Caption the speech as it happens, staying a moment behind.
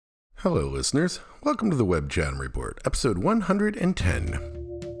Hello, listeners. Welcome to the Webb Chatham Report, episode 110.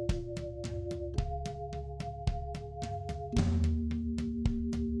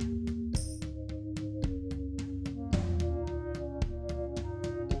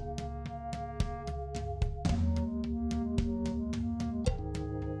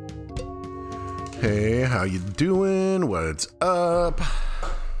 Hey, how you doing? What's up?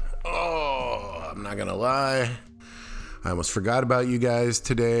 Oh, I'm not gonna lie. I almost forgot about you guys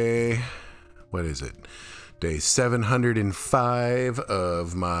today. What is it? Day 705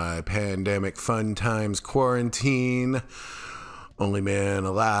 of my pandemic fun times quarantine. Only man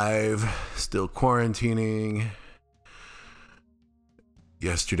alive, still quarantining.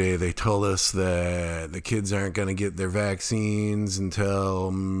 Yesterday they told us that the kids aren't going to get their vaccines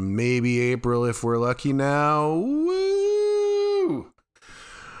until maybe April if we're lucky now. Woo!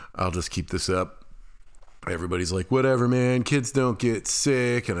 I'll just keep this up. Everybody's like, whatever, man, kids don't get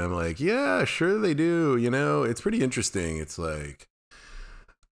sick. And I'm like, yeah, sure they do. You know, it's pretty interesting. It's like,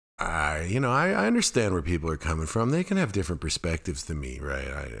 I understand where people are coming from. They can have different perspectives than me,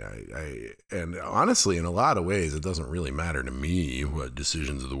 right? And honestly, in a lot of ways, it doesn't really matter to me what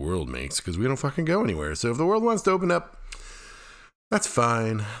decisions the world makes because we don't fucking go anywhere. So if the world wants to open up, that's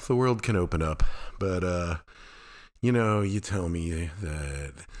fine. The world can open up. But, you tell me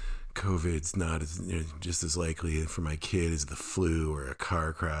that COVID's not just as likely for my kid as the flu or a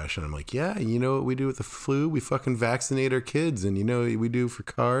car crash. And I'm like, yeah, you know what we do with the flu? We fucking vaccinate our kids. And you know what we do for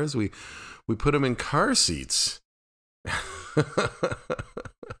cars? We put them in car seats.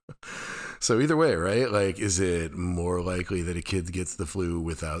 So either way, right? Like, is it more likely that a kid gets the flu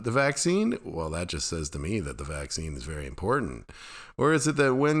without the vaccine? Well, that just says to me that the vaccine is very important. Or is it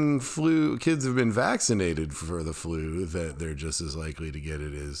that when kids have been vaccinated for the flu, that they're just as likely to get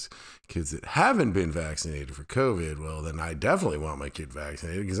it as kids that haven't been vaccinated for COVID? Well, then I definitely want my kid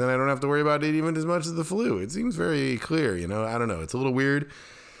vaccinated because then I don't have to worry about it even as much as the flu. It seems very clear, I don't know. It's a little weird.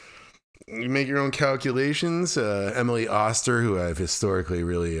 You make your own calculations. Emily Oster, who I've historically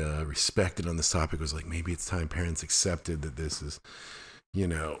really respected on this topic, was like, maybe it's time parents accepted that this is,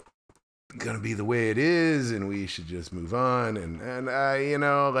 going to be the way it is and we should just move on. And I,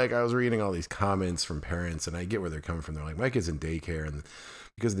 I was reading all these comments from parents and I get where they're coming from. They're like, my kid's in daycare and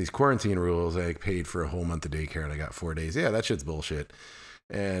because of these quarantine rules, I paid for a whole month of daycare and I got 4 days. Yeah, that shit's bullshit.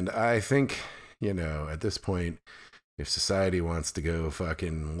 And I think, at this point, if society wants to go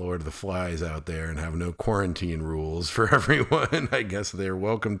fucking Lord of the Flies out there and have no quarantine rules for everyone, I guess they're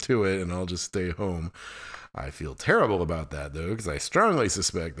welcome to it and I'll just stay home. I feel terrible about that though, because I strongly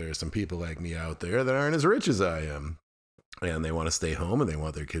suspect there are some people like me out there that aren't as rich as I am. And they want to stay home and they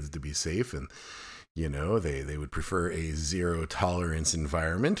want their kids to be safe. And, they would prefer a zero tolerance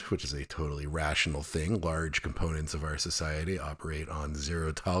environment, which is a totally rational thing. Large components of our society operate on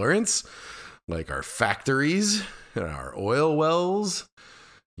zero tolerance. Like our factories and our oil wells,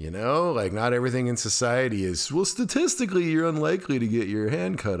 not everything in society is, well, statistically, you're unlikely to get your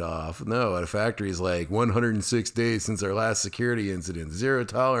hand cut off. No, at a factory is like 106 days since our last security incident, zero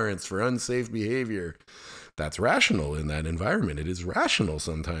tolerance for unsafe behavior. That's rational in that environment. It is rational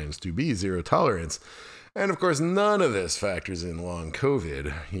sometimes to be zero tolerance. And of course, none of this factors in long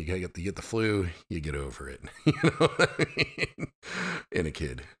COVID. You get the flu, you get over it. You know what I mean? In a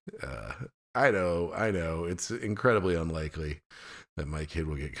kid. I know. It's incredibly unlikely that my kid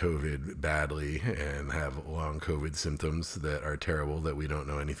will get COVID badly and have long COVID symptoms that are terrible that we don't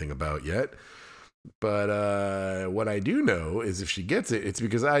know anything about yet. But what I do know is if she gets it, it's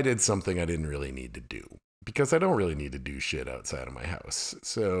because I did something I didn't really need to do. Because I don't really need to do shit outside of my house.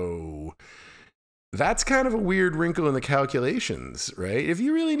 So that's kind of a weird wrinkle in the calculations, right? If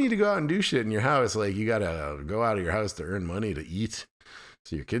you really need to go out and do shit in your house, like you got to go out of your house to earn money to eat.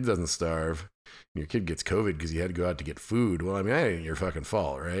 So your kid doesn't starve. Your kid gets COVID because you had to go out to get food. Well, I mean, that ain't your fucking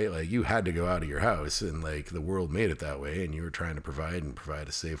fault, right? Like you had to go out of your house and like the world made it that way and you were trying to provide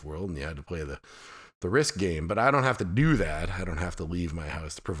a safe world and you had to play the risk game. But I don't have to do that. I don't have to leave my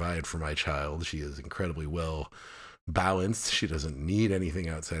house to provide for my child. She is incredibly well balanced. She doesn't need anything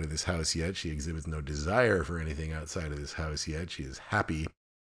outside of this house yet. She exhibits no desire for anything outside of this house yet. She is happy.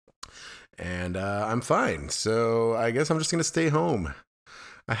 And I'm fine. So I guess I'm just going to stay home.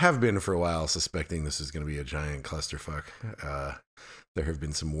 I have been for a while suspecting this is going to be a giant clusterfuck. There have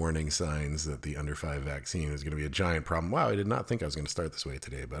been some warning signs that the under 5 vaccine is going to be a giant problem. Wow, I did not think I was going to start this way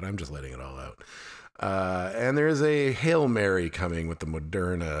today, but I'm just letting it all out. And there is a Hail Mary coming with the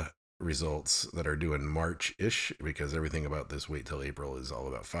Moderna results that are due in March-ish because everything about this wait till April is all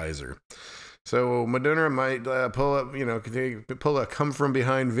about Pfizer. So Moderna might pull a come from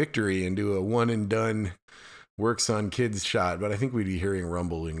behind victory and do a one and done work son kids shot, but I think we'd be hearing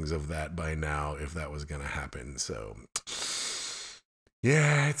rumblings of that by now if that was going to happen. So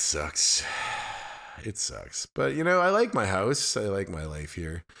yeah, it sucks. It sucks. But I like my house. I like my life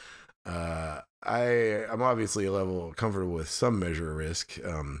here. I'm obviously a level comfortable with some measure of risk.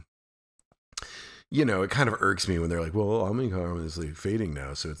 It kind of irks me when they're like, well, Omicron is like fading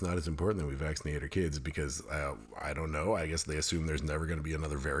now, so it's not as important that we vaccinate our kids, because I don't know. I guess they assume there's never going to be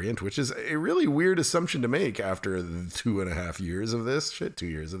another variant, which is a really weird assumption to make after the 2.5 years of this. 2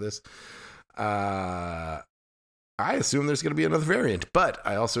 years of this. I assume there's going to be another variant, but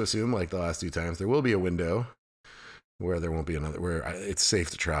I also assume, like the last 2 times, there will be a window where there won't be another, where it's safe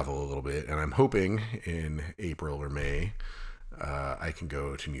to travel a little bit. And I'm hoping in April or May, I can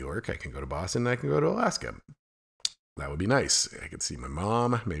go to New York, I can go to Boston, I can go to Alaska. That would be nice. I could see my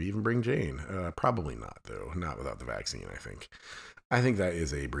mom, maybe even bring Jane. Probably not, though. Not without the vaccine, I think. I think that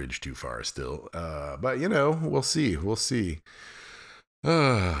is a bridge too far still. But, we'll see. We'll see.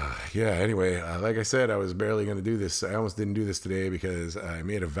 Yeah, anyway, like I said, I was barely going to do this. I almost didn't do this today because I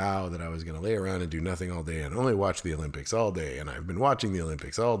made a vow that I was going to lay around and do nothing all day and only watch the Olympics all day. And I've been watching the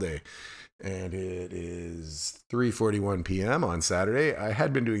Olympics all day. And it is 3:41 p.m. on Saturday. I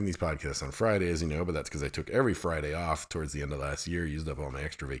had been doing these podcasts on Friday, as you know, but that's because I took every Friday off towards the end of last year, used up all my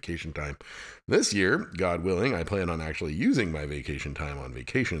extra vacation time. This year, God willing, I plan on actually using my vacation time on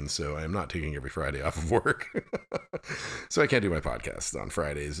vacation, so I am not taking every Friday off of work. So I can't do my podcasts on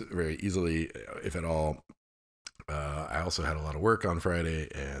Fridays very easily, if at all. I also had a lot of work on Friday,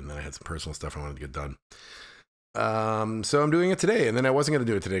 and then I had some personal stuff I wanted to get done. So I'm doing it today, and then I wasn't going to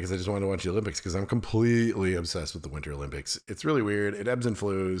do it today because I just wanted to watch the Olympics because I'm completely obsessed with the Winter Olympics. It's really weird. It ebbs and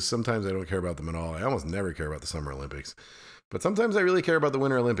flows. Sometimes I don't care about them at all. I almost never care about the Summer Olympics, but sometimes I really care about the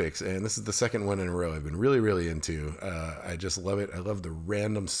Winter Olympics, and this is the second one in a row I've been really, really into. I just love it. I love the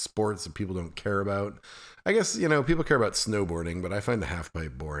random sports that people don't care about. I guess, people care about snowboarding, but I find the half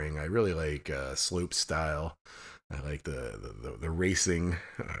pipe boring. I really like slope style. I like the racing.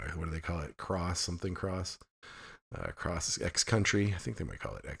 What do they call it? Cross. Cross X country. I think they might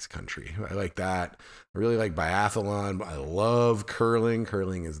call it X country. I like that. I really like biathlon. I love curling.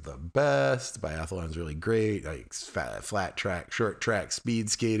 Curling is the best. Biathlon is really great. I like flat track, short track, speed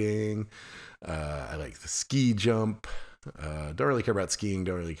skating. I like the ski jump. Don't really care about skiing.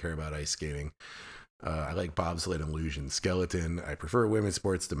 Don't really care about ice skating. I like bobsled and luge and skeleton. I prefer women's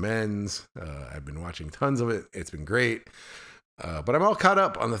sports to men's. I've been watching tons of it. It's been great. But I'm all caught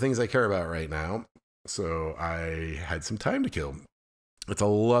up on the things I care about right now. So I had some time to kill. It's a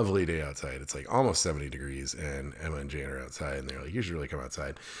lovely day outside. It's like almost 70 degrees, and Emma and Jane are outside, and they're like, you should really come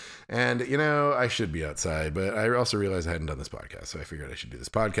outside. And, I should be outside, but I also realized I hadn't done this podcast, so I figured I should do this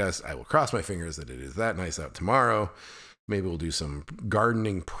podcast. I will cross my fingers that it is that nice out tomorrow. Maybe we'll do some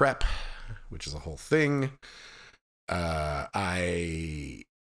gardening prep, which is a whole thing. I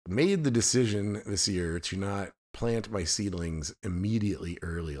made the decision this year to not plant my seedlings immediately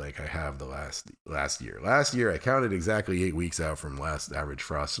early like I have the last year. Last year, I counted exactly 8 weeks out from last average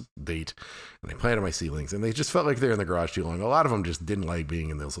frost date, and I planted my seedlings, and they just felt like they're in the garage too long. A lot of them just didn't like being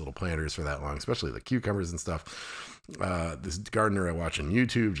in those little planters for that long, especially the cucumbers and stuff. This gardener I watch on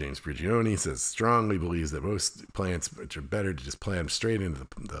YouTube, James Prigioni, strongly believes that most plants, which are better to just plant them straight into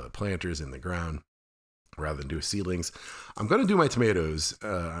the planters in the ground rather than do seedlings. I'm going to do my tomatoes.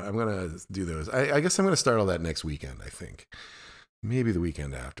 I'm going to do those. I guess I'm going to start all that next weekend, I think. Maybe the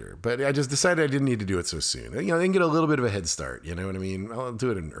weekend after. But I just decided I didn't need to do it so soon. They can get a little bit of a head start. You know what I mean? I'll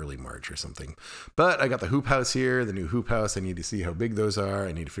do it in early March or something. But I got the hoop house here, the new hoop house. I need to see how big those are.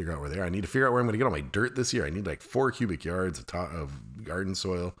 I need to figure out where they are. I need to figure out where I'm going to get all my dirt this year. I need like 4 cubic yards of garden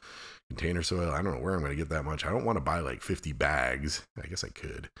soil, container soil. I don't know where I'm going to get that much. I don't want to buy like 50 bags. I guess I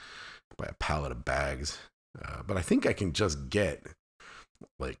could buy a pallet of bags. But I think I can just get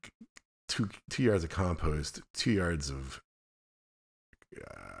like two yards of compost, 2 yards of,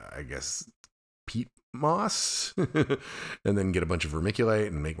 I guess, peat moss, and then get a bunch of vermiculite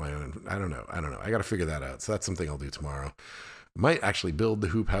and make my own. I don't know. I got to figure that out. So that's something I'll do tomorrow. Might actually build the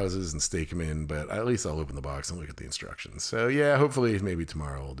hoop houses and stake them in, but at least I'll open the box and look at the instructions. So yeah, hopefully maybe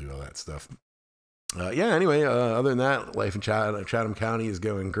tomorrow we'll do all that stuff. Anyway, other than that, life in Chatham County is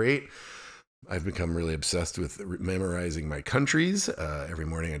going great. I've become really obsessed with memorizing my countries. Every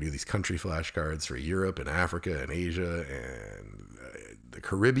morning I do these country flashcards for Europe and Africa and Asia and the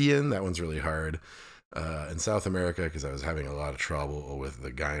Caribbean. That one's really hard. In South America, because I was having a lot of trouble with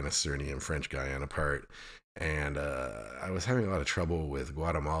the Guyana, Suriname, and French Guyana part. And I was having a lot of trouble with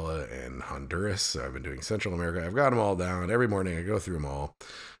Guatemala and Honduras. So I've been doing Central America. I've got them all down. Every morning I go through them all.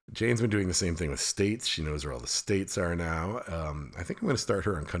 Jane's been doing the same thing with states. She knows where all the states are now. I think I'm going to start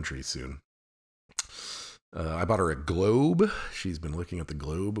her on countries soon. I bought her a globe. She's been looking at the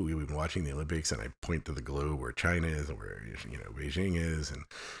globe. We've been watching the Olympics, and I point to the globe where China is and where Beijing is, and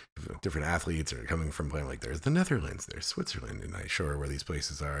different athletes are coming from playing. Like there's the Netherlands, there's Switzerland, and I show her where these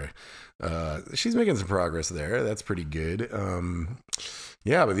places are. She's making some progress there. That's pretty good.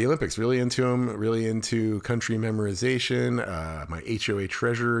 Yeah, but the Olympics, really into them, really into country memorization. My HOA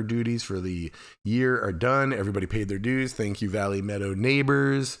treasurer duties for the year are done. Everybody paid their dues. Thank you, Valley Meadow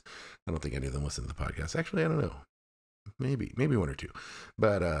neighbors. I don't think any of them listen to the podcast. Actually, I don't know. Maybe one or two.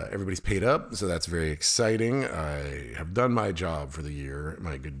 But everybody's paid up, so that's very exciting. I have done my job for the year,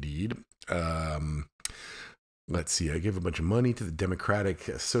 my good deed. Let's see. I gave a bunch of money to the Democratic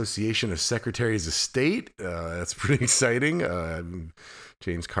Association of Secretaries of State. That's pretty exciting.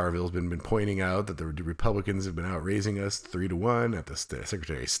 James Carville's been pointing out that the Republicans have been outraising us 3-1 at the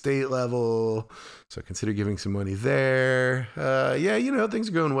Secretary of State level. So consider giving some money there. Yeah, things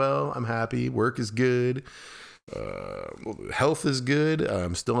are going well. I'm happy. Work is good. Health is good.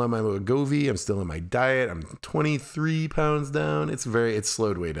 I'm still on my Wegovy. I'm still on my diet. I'm 23 pounds down. It's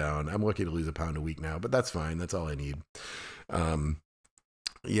slowed way down. I'm lucky to lose a pound a week now, but that's fine. That's all I need.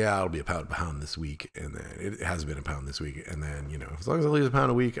 Yeah, I'll be a pound this week, and then it has been a pound this week, and then as long as I lose a pound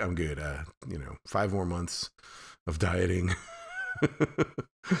a week, I'm good. 5 more months of dieting.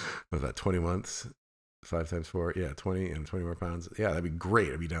 Was that 20 months? 5 times 4, 20 and 20 more pounds. Yeah, that'd be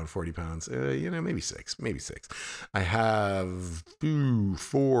great. I'd be down 40 pounds. Maybe six. I have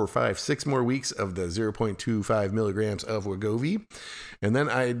 4, 5, 6 more weeks of the 0.25 milligrams of Wegovy. And then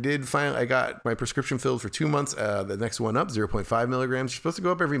I got my prescription filled for 2 months. The next one up, 0.5 milligrams. You're supposed to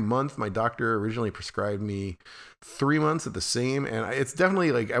go up every month. My doctor originally prescribed me 3 months at the same. And it's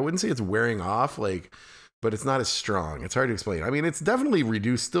definitely I wouldn't say it's wearing off, but it's not as strong. It's hard to explain. I mean, it's definitely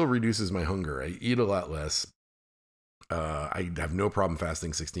still reduces my hunger. I eat a lot less. I have no problem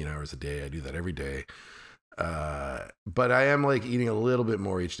fasting 16 hours a day. I do that every day. But I am eating a little bit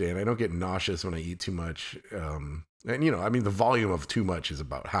more each day, and I don't get nauseous when I eat too much. And the volume of too much is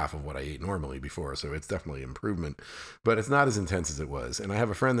about half of what I ate normally before. So it's definitely improvement, but it's not as intense as it was. And I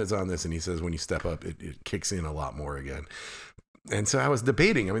have a friend that's on this, and he says, when you step up, it kicks in a lot more again. And so I was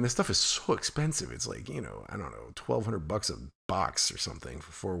debating. I mean, this stuff is so expensive. It's I don't know, $1,200 a box or something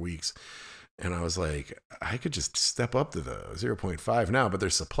for 4 weeks. And I was like, I could just step up to the 0.5 now, but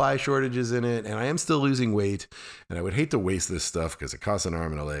there's supply shortages in it. And I am still losing weight. And I would hate to waste this stuff because it costs an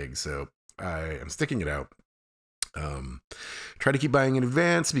arm and a leg. So I am sticking it out. Try to keep buying in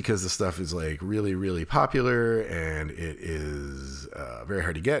advance because the stuff is really, really popular, and it is very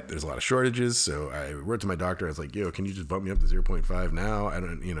hard to get. There's a lot of shortages. So I wrote to my doctor. I was like, can you just bump me up to 0.5 now? I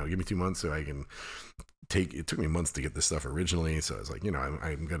don't, give me 2 months so I can it took me months to get this stuff originally. So I was like,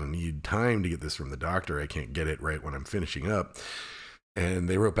 I'm going to need time to get this from the doctor. I can't get it right when I'm finishing up. And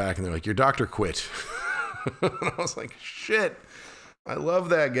they wrote back and they're like, your doctor quit. And I was like, shit. I love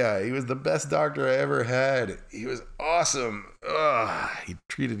that guy. He was the best doctor I ever had. He was awesome. He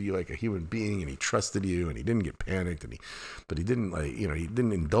treated you like a human being, and he trusted you, and he didn't get panicked, but he didn't he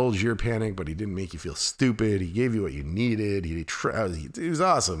didn't indulge your panic, but he didn't make you feel stupid. He gave you what you needed. He was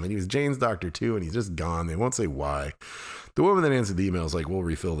awesome, and he was Jane's doctor too, and he's just gone. They won't say why. The woman that answered the email is like, we'll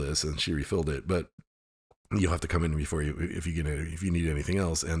refill this, and she refilled it, but you'll have to come in before if you need anything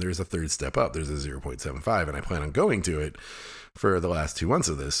else. And there's a third step up. There's a 0.75, and I plan on going to it for the last 2 months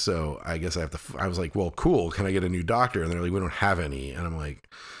of this. So I guess I was like, well, cool. Can I get a new doctor? And they're like, we don't have any. And I'm like,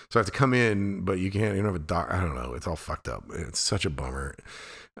 so I have to come in, but you don't have a doc. I don't know. It's all fucked up. It's such a bummer.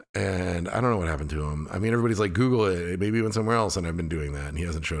 And I don't know what happened to him. I mean, everybody's like, Google it. Maybe he went somewhere else. And I've been doing that. And he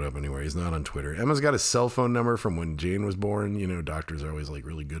hasn't showed up anywhere. He's not on Twitter. Emma's got his cell phone number from when Jane was born. Doctors are always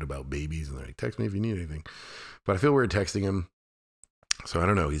really good about babies. And they're like, text me if you need anything. But I feel weird texting him. So I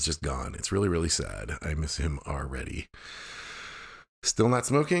don't know. He's just gone. It's really, really sad. I miss him already. Still not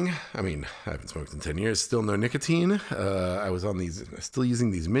smoking. I mean, I haven't smoked in 10 years. Still no nicotine. I was on still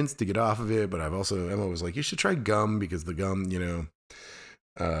using these mints to get off of it. But Emma was like, you should try gum because the gum, you're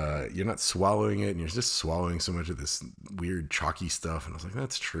not swallowing it and you're just swallowing so much of this weird chalky stuff. And I was like,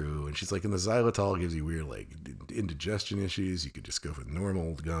 that's true. And she's like, and the xylitol gives you weird indigestion issues. You could just go for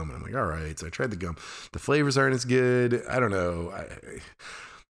normal gum. And I'm like, all right. So I tried the gum. The flavors aren't as good. I don't know.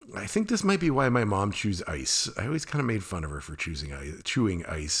 I think this might be why my mom chews ice. I always kind of made fun of her for chewing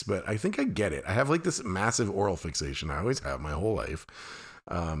ice, but I think I get it. I have this massive oral fixation. I always have my whole life.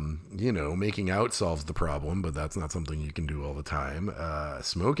 Making out solves the problem, but that's not something you can do all the time.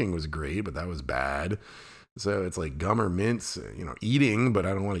 Smoking was great, but that was bad. So it's like gum or mints, eating, but I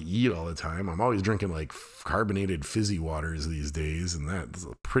don't want to eat all the time. I'm always drinking carbonated fizzy waters these days, and that's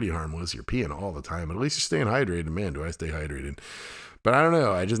pretty harmless. You're peeing all the time, but at least you're staying hydrated. Man, do I stay hydrated. But I don't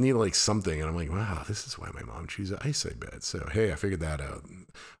know. I just need like something. And I'm like, wow, this is why my mom chews ice, I bet. So, hey, I figured that out.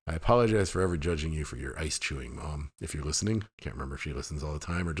 I apologize for ever judging you for your ice chewing, Mom. If you're listening, can't remember if she listens all the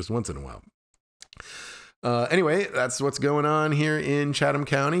time or just once in a while. Anyway, that's what's going on here in Chatham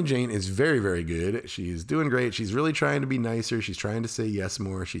County. Jane is very, very good. She's doing great. She's really trying to be nicer. She's trying to say yes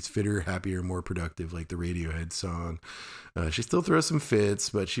more. She's fitter, happier, more productive, like the Radiohead song. She still throws some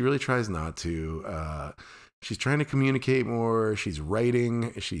fits, but she really tries not to. She's trying to communicate more. She's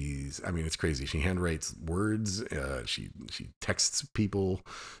writing. It's crazy. She handwrites words. She texts people.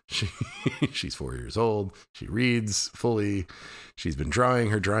 She's 4 years old. She reads fully. She's been drawing.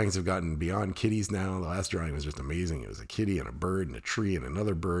 Her drawings have gotten beyond kitties now. The last drawing was just amazing. It was a kitty and a bird and a tree and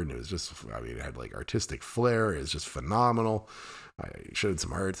another bird. And it was just, it had like artistic flair. It was just phenomenal. I showed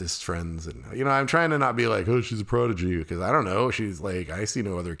some artist friends and, I'm trying to not be like, oh, she's a prodigy, because I don't know. She's like, I see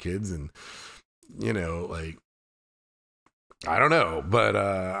no other kids and, I don't know, but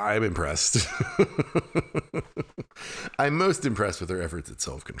I'm impressed. I'm most impressed with her efforts at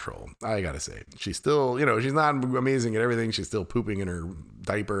self-control. I gotta say, she's still, she's not amazing at everything. She's still pooping in her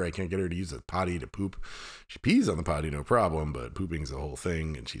diaper. I can't get her to use a potty to poop. She pees on the potty, no problem, but pooping's the whole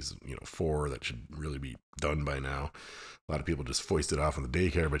thing. And she's, 4. That should really be done by now. A lot of people just foist it off in the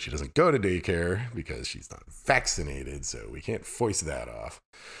daycare, but she doesn't go to daycare because she's not vaccinated. So we can't foist that off.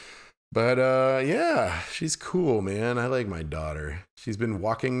 But, yeah, she's cool, man. I like my daughter. She's been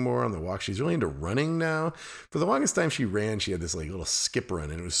walking more on the walk. She's really into running now. For the longest time she ran, she had this like little skip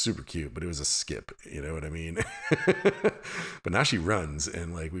run, and it was super cute, but it was a skip. You know what I mean? But now she runs,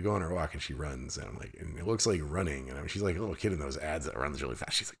 and like we go on our walk and she runs, and I'm like, and it looks like running. And she's like a little kid in those ads that runs really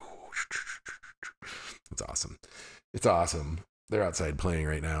fast. She's like, oh, it's awesome. It's awesome. They're outside playing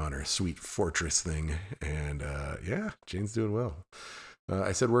right now on her sweet fortress thing. And, yeah, Jane's doing well.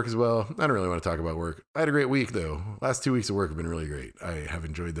 I said work as well. I don't really want to talk about work. I had a great week, though. Last 2 weeks of work have been really great. I have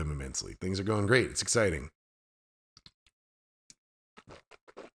enjoyed them immensely. Things are going great. It's exciting.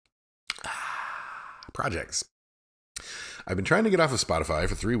 Projects. I've been trying to get off of Spotify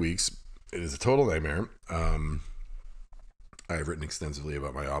for 3 weeks. It is a total nightmare. I've written extensively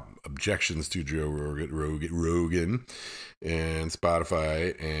about my objections to Joe Rogan and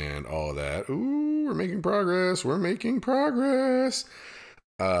Spotify and all of that. Ooh, we're making progress.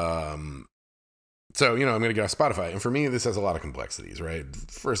 So, I'm going to get off Spotify. And for me, this has a lot of complexities, right?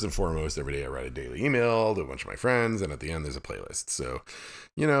 First and foremost, every day I write a daily email to a bunch of my friends. And at the end, there's a playlist. So,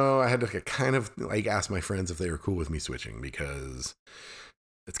 I had to kind of like ask my friends if they were cool with me switching, because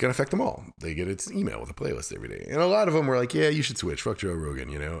it's going to affect them all. They get its email with a playlist every day. And a lot of them were like, yeah, you should switch. Fuck Joe Rogan,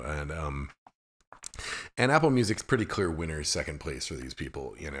 and Apple Music's pretty clear winner, second place for these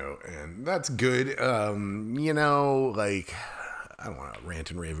people, and that's good. Like, I don't want to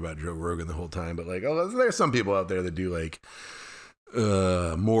rant and rave about Joe Rogan the whole time, but like, there's some people out there that do like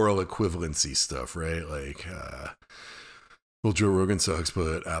moral equivalency stuff, right? Like, well, Joe Rogan sucks,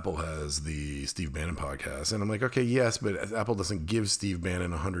 but Apple has the Steve Bannon podcast. And I'm like, okay, yes, but Apple doesn't give Steve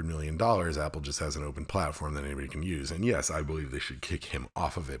Bannon $100 million. Apple just has an open platform that anybody can use. And yes, I believe they should kick him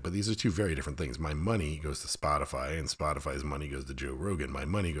off of it. But these are two very different things. My money goes to Spotify, and Spotify's money goes to Joe Rogan. My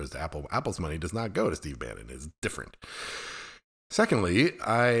money goes to Apple. Apple's money does not go to Steve Bannon. It's different. Secondly,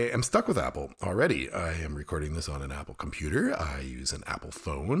 I am stuck with Apple already. I am recording this on an Apple computer. I use an Apple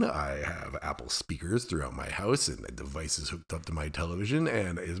phone. I have Apple speakers throughout my house, and the device is hooked up to my television.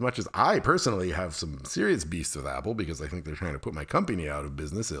 And as much as I personally have some serious beasts with Apple, because I think they're trying to put my company out of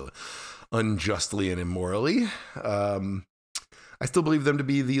business unjustly and immorally, I still believe them to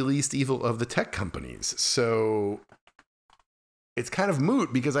be the least evil of the tech companies. So it's kind of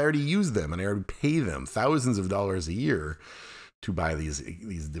moot, because I already use them and I already pay them thousands of dollars a year to buy these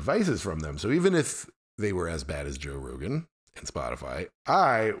devices from them. So even if they were as bad as Joe Rogan and Spotify,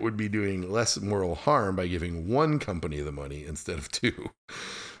 I would be doing less moral harm by giving one company the money instead of two.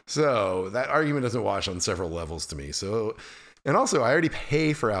 So that argument doesn't wash on several levels to me. So, and also I already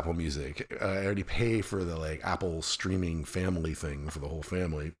pay for Apple Music. I already pay for the like Apple streaming family thing for the whole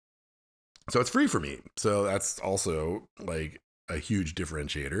family. So it's free for me. So that's also like a huge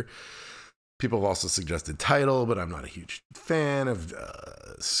differentiator. People have also suggested Tidal, but I'm not a huge fan of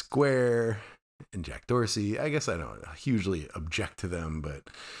Square and Jack Dorsey. I guess I don't hugely object to them, but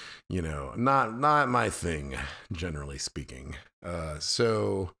not my thing, generally speaking.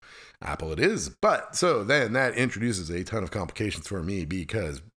 So Apple it is. But so then that introduces a ton of complications for me,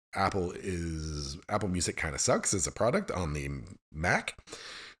 because Apple Music kind of sucks as a product on the Mac.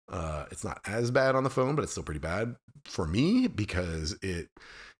 It's not as bad on the phone, but it's still pretty bad for me, because it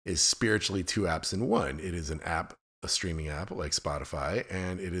is spiritually two apps in one. It is an app a streaming app like Spotify,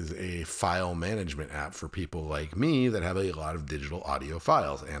 and it is a file management app for people like me that have a lot of digital audio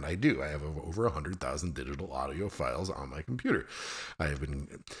files. And I do. I have over 100,000 digital audio files on my computer. I have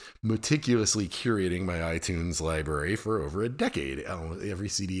been meticulously curating my iTunes library for over a decade. Every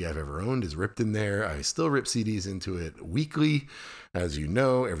CD I've ever owned is ripped in there. I still rip CDs into it weekly. As you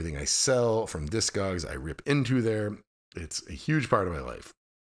know, everything I sell from Discogs, I rip into there. It's a huge part of my life.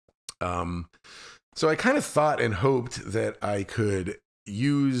 So I kind of thought and hoped that I could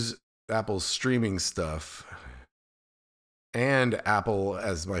use Apple's streaming stuff and Apple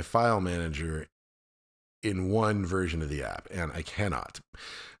as my file manager in one version of the app, and I cannot.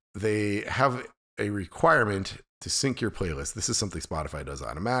 They have a requirement to sync your playlist. This is something Spotify does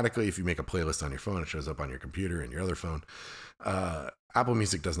automatically. If you make a playlist on your phone, it shows up on your computer and your other phone. Apple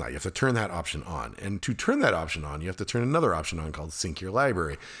Music does not. You have to turn that option on. And to turn that option on, you have to turn another option on called Sync Your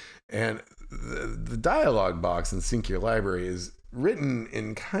Library. And the dialog box in Sync Your Library is written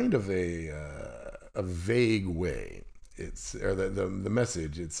in kind of a vague way. The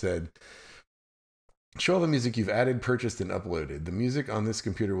message, it said, show all the music you've added, purchased, and uploaded. The music on this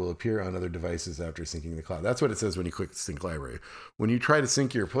computer will appear on other devices after syncing the cloud. That's what it says when you click Sync Library. When you try to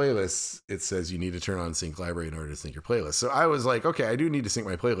sync your playlists, it says you need to turn on Sync Library in order to sync your playlist. So I was like, okay, I do need to sync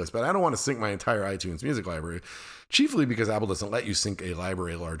my playlist, but I don't want to sync my entire iTunes music library, chiefly because Apple doesn't let you sync a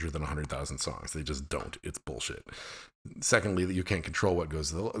library larger than 100,000 songs. They just don't. It's bullshit. Secondly, that you can't control what goes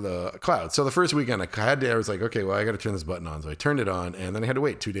to the cloud. So the first weekend I was like, okay, well, I got to turn this button on. So I turned it on, and then I had to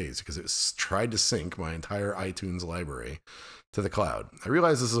wait 2 days because it tried to sync my entire iTunes library to the cloud. I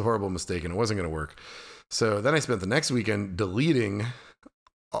realized this is a horrible mistake and it wasn't going to work. So then I spent the next weekend deleting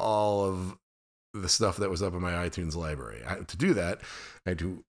all of the stuff that was up in my iTunes library. To do that, I had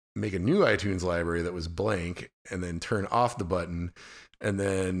to make a new iTunes library that was blank and then turn off the button and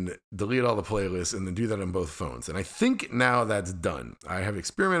then delete all the playlists and then do that on both phones. And I think now that's done. I have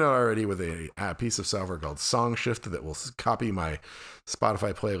experimented already with a piece of software called SongShift that will copy my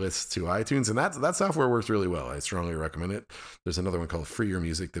Spotify playlists to iTunes. And that software works really well. I strongly recommend it. There's another one called Free Your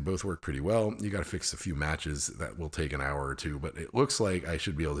Music. They both work pretty well. You got to fix a few matches. That will take an hour or two, but it looks like I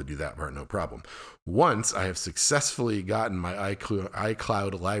should be able to do that part no problem. Once I have successfully gotten my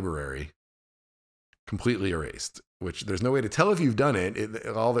iCloud library completely erased, which there's no way to tell if you've done it.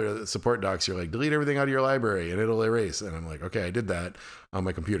 All the support docs, you're like, delete everything out of your library and it'll erase. And I'm like, okay, I did that on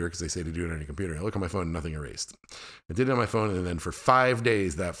my computer because they say to do it on your computer. I look on my phone, nothing erased. I did it on my phone, and then for 5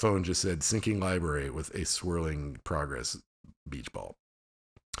 days, that phone just said syncing library with a swirling progress beach ball.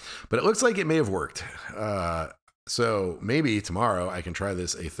 But it looks like it may have worked. So maybe tomorrow I can try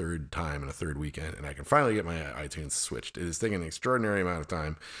this a third time in a third weekend, and I can finally get my iTunes switched. It is taking an extraordinary amount of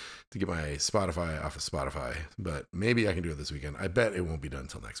time to get my Spotify off of Spotify, but maybe I can do it this weekend. I bet it won't be done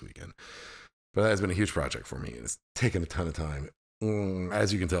until next weekend. But that has been a huge project for me, and it's taken a ton of time,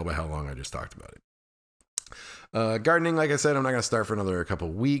 as you can tell by how long I just talked about it. Gardening, like I said, I'm not going to start for another couple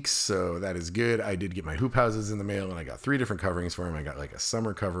weeks, so that is good. I did get my hoop houses in the mail, and I got 3 different coverings for them. I got like a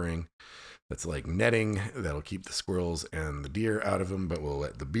summer covering that's like netting that'll keep the squirrels and the deer out of them, but will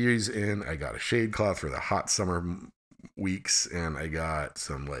let the bees in. I got a shade cloth for the hot summer weeks, and I got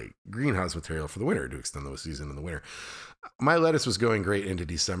some like greenhouse material for the winter to extend the season in the winter. My lettuce was going great into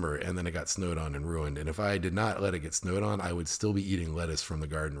December, and then it got snowed on and ruined. And if I did not let it get snowed on, I would still be eating lettuce from the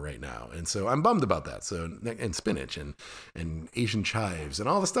garden right now. And so I'm bummed about that. So, and spinach and Asian chives and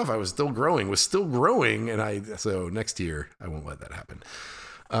all the stuff I was still growing. And so next year I won't let that happen.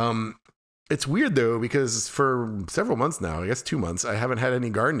 It's weird though, because for several months now, I guess 2 months, I haven't had any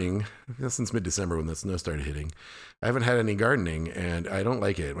gardening since mid-December when the snow started hitting. I haven't had any gardening, and I don't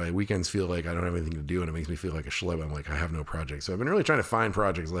like it. My weekends feel like I don't have anything to do, and it makes me feel like a schlub. I'm like, I have no projects. So I've been really trying to find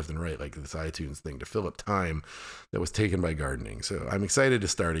projects left and right, like this iTunes thing, to fill up time that was taken by gardening. So I'm excited to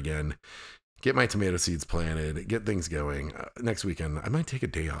start again, get my tomato seeds planted, get things going. Next weekend, I might take a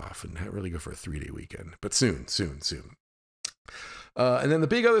day off and really go for a 3-day weekend, but soon. And then the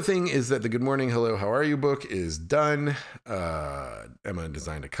big other thing is that the Good Morning, Hello, How Are You book is done. Emma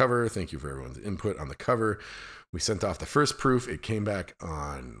designed a cover. Thank you for everyone's input on the cover. We sent off the first proof. It came back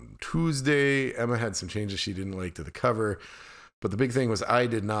on Tuesday. Emma had some changes she didn't like to the cover. But the big thing was I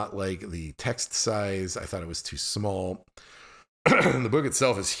did not like the text size. I thought it was too small. The book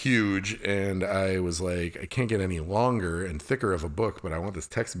itself is huge, and I was like, I can't get any longer and thicker of a book, but I want this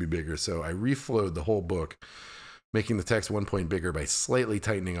text to be bigger. So I reflowed the whole book, making the text 1 point bigger by slightly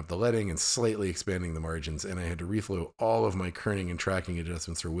tightening up the leading and slightly expanding the margins. And I had to reflow all of my kerning and tracking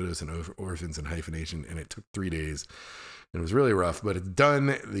adjustments for widows and orphans and hyphenation. And it took 3 days. And it was really rough, but it's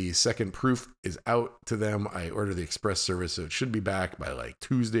done. The second proof is out to them. I ordered the express service, so it should be back by like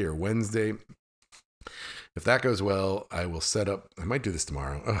Tuesday or Wednesday. If that goes well, I will set up, I might do this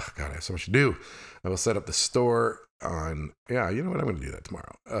tomorrow. Oh God, I have so much to do. I will set up the store on, yeah, you know what? I'm going to do that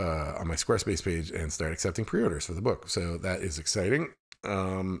tomorrow on my Squarespace page and start accepting pre-orders for the book. So that is exciting.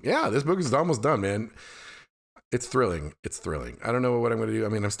 Yeah, this book is almost done, man. It's thrilling. It's thrilling. I don't know what I'm going to do. I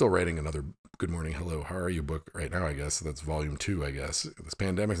mean, I'm still writing another Good Morning, Hello, How Are You book right now, I guess. So that's volume 2, I guess. This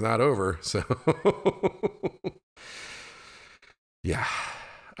pandemic's not over. So yeah.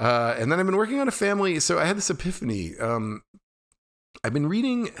 And then I've been working on a family. So I had this epiphany. I've been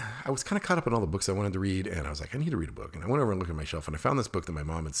reading, I was kind of caught up in all the books I wanted to read, and I was like, I need to read a book. And I went over and looked at my shelf, and I found this book that my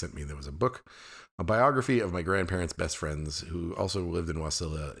mom had sent me. There was a book, a biography of my grandparents' best friends who also lived in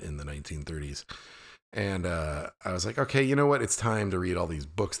Wasilla in the 1930s. And I was like, okay, you know what? It's time to read all these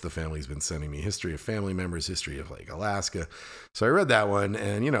books the family's been sending me. History of family members, history of like Alaska. So I read that one,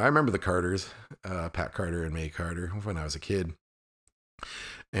 and, you know, I remember the Carters, Pat Carter and May Carter when I was a kid.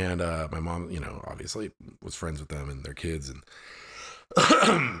 And my mom, you know, obviously was friends with them and their kids. And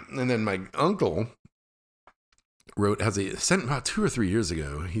and then my uncle sent about 2 or 3 years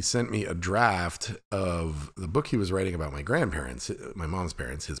ago, he sent me a draft of the book he was writing about my grandparents, my mom's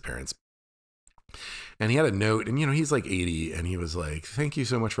parents, his parents. And he had a note, and, you know, he's like 80, and he was like, thank you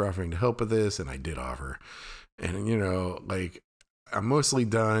so much for offering to help with this. And I did offer. And, you know, like, I'm mostly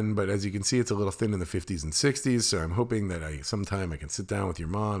done, but as you can see, it's a little thin in the 50s and 60s. So I'm hoping that sometime I can sit down with your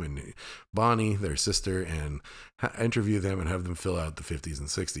mom and Bonnie, their sister, and interview them and have them fill out the 50s and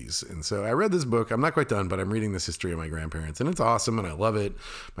 60s. And so I read this book. I'm not quite done, but I'm reading this history of my grandparents, and it's awesome, and I love it.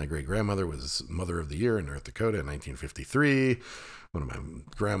 My great grandmother was Mother of the Year in North Dakota in 1953. One of my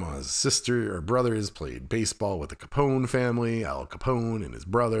grandma's sister or brothers played baseball with the Capone family, Al Capone and his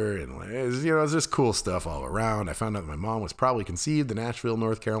brother. And, you know, it's just cool stuff all around. I found out that my mom was probably conceived in Asheville,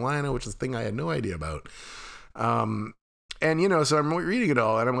 North Carolina, which is a thing I had no idea about. And, you know, so I'm reading it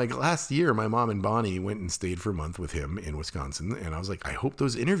all, and I'm like, last year, my mom and Bonnie went and stayed for a month with him in Wisconsin. And I was like, I hope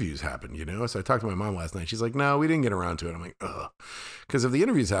those interviews happen, you know? So I talked to my mom last night. She's like, no, we didn't get around to it. I'm like, ugh. Because if the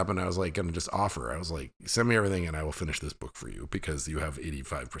interviews happen, I was like, going to just offer. I was like, send me everything and I will finish this book for you because you have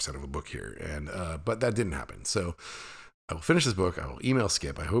 85% of a book here. And, but that didn't happen. So I will finish this book. I will email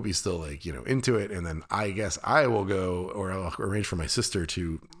Skip. I hope he's still like, you know, into it. And then I guess I will go, or I'll arrange for my sister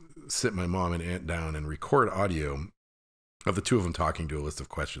to sit my mom and aunt down and record audio of the two of them talking to a list of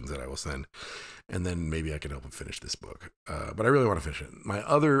questions that I will send. And then maybe I can help him finish this book. But I really want to finish it. My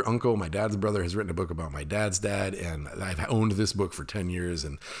other uncle, my dad's brother, has written a book about my dad's dad. And I've owned this book for 10 years.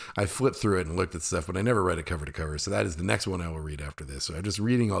 And I flipped through it and looked at stuff, but I never read it cover to cover. So that is the next one I will read after this. So I'm just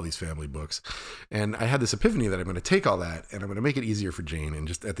reading all these family books. And I had this epiphany that I'm going to take all that and I'm going to make it easier for Jane. And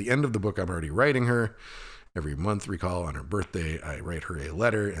just at the end of the book, I'm already writing her. Every month, recall on her birthday, I write her a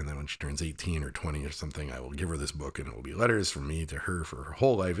letter, and then when she turns 18 or 20 or something, I will give her this book, and it will be letters from me to her for her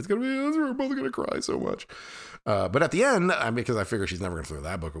whole life. We're both going to cry so much. But at the end, because I figure she's never going to throw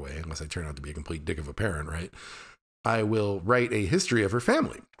that book away unless I turn out to be a complete dick of a parent, right? I will write a history of her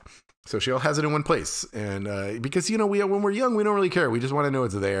family. So she all has it in one place. And because, you know, when we're young, we don't really care. We just want to know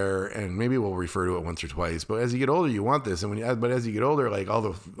it's there, and maybe we'll refer to it once or twice. But as you get older, you want this. And but as you get older, like all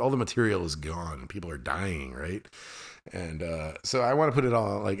the material is gone. People are dying, right? And so I want to put it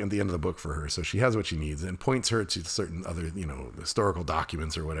all like at the end of the book for her. So she has what she needs and points her to certain other, you know, historical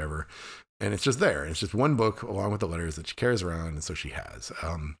documents or whatever. And it's just there. It's just one book along with the letters that she carries around. And so she has.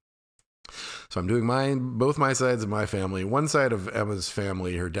 So I'm doing both my sides of my family. One side of Emma's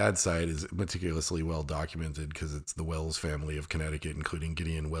family, her dad's side, is meticulously well documented because it's the Wells family of Connecticut, including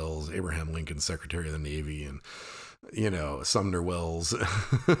Gideon Wells, Abraham Lincoln, Secretary of the Navy, and, you know, Sumner Wells.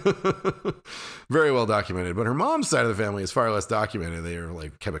 Very well documented. But her mom's side of the family is far less documented. They are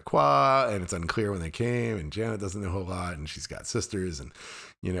like Quebecois, and it's unclear when they came, and Janet doesn't know a whole lot, and she's got sisters, and,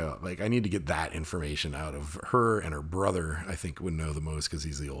 you know, like I need to get that information out of her, and her brother, I think, would know the most because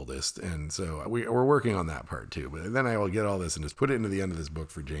he's the oldest. And so we're working on that part too. But then I will get all this and just put it into the end of this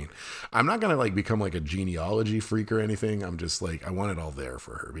book for Jane. I'm not going to like become like a genealogy freak or anything. I'm just like, I want it all there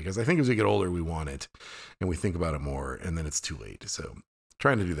for her because I think as we get older, we want it and we think about it more, and then it's too late. So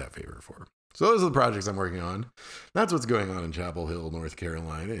trying to do that favor for her. So those are the projects I'm working on. That's what's going on in Chapel Hill, North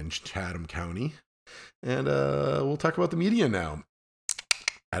Carolina, in Chatham County. And we'll talk about the media now.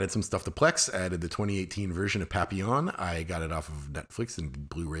 Added some stuff to Plex, added the 2018 version of Papillon. I got it off of Netflix in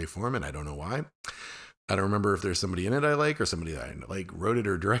Blu-ray form, and I don't know why. I don't remember if there's somebody in it I like or somebody that I like wrote it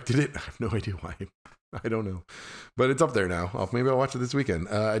or directed it. I have no idea why. I don't know. But it's up there now. Maybe I'll watch it this weekend.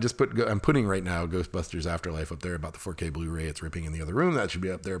 I'm putting right now Ghostbusters Afterlife up there about the 4K Blu-ray. It's ripping in the other room. That should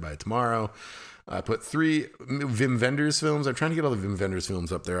be up there by tomorrow. I put 3 Wim Wenders films. I'm trying to get all the Wim Wenders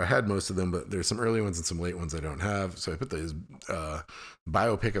films up there. I had most of them, but there's some early ones and some late ones I don't have. So I put this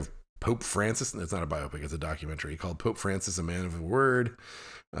biopic of Pope Francis. It's not a biopic, it's a documentary called Pope Francis, A Man of the Word.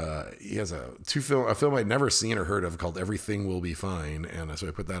 He has a film I'd never seen or heard of called Everything Will Be Fine, and so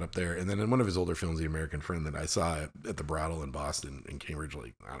I put that up there. And then in one of his older films, The American Friend, that I saw at the Brothel in Boston, in Cambridge,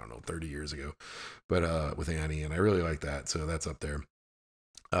 like, I don't know, 30 years ago, but with Annie, and I really like that, so that's up there.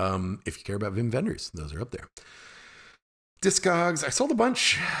 If you care about Wim Wenders, those are up there. Discogs, I sold a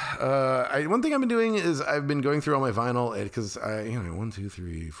bunch. One thing I've been doing is I've been going through all my vinyl, because 1, 2,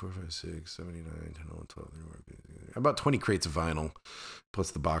 3, 4, 5, 6, 7, 8, 9, 10, 11, 12, 13, about 20 crates of vinyl, plus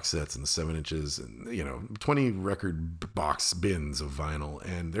the box sets and the 7 inches, and 20 record box bins of vinyl,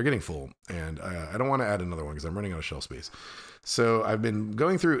 and they're getting full. And I don't want to add another one because I'm running out of shelf space. So I've been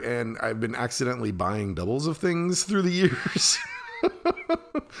going through, and I've been accidentally buying doubles of things through the years.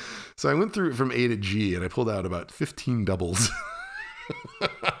 So I went through from A to G, and I pulled out about 15 doubles.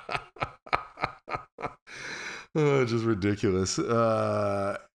 Oh, just ridiculous.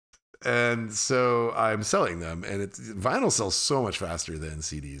 And so I'm selling them, and vinyl sells so much faster than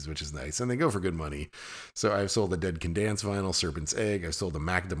CDs, which is nice, and they go for good money. So I've sold the Dead Can Dance vinyl, Serpent's Egg. I've sold the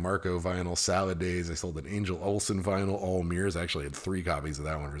Mac DeMarco vinyl, Salad Days. I sold an Angel Olsen vinyl, All Mirrors. I actually had 3 copies of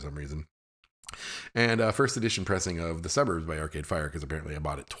that one for some reason. And first edition pressing of The Suburbs by Arcade Fire, because apparently I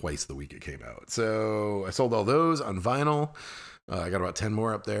bought it twice the week it came out. So I sold all those on vinyl. I got about 10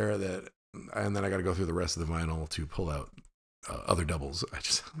 more up there, and then I got to go through the rest of the vinyl to pull out other doubles.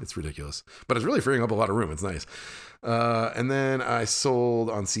 It's ridiculous, but it's really freeing up a lot of room. It's nice. And then I sold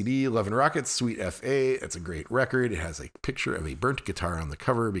on CD Love and Rockets, Sweet F.A. It's a great record. It has a picture of a burnt guitar on the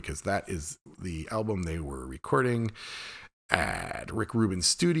cover, because that is the album they were recording at Rick Rubin's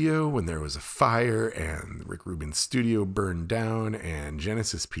studio when there was a fire, and Rick Rubin's studio burned down, and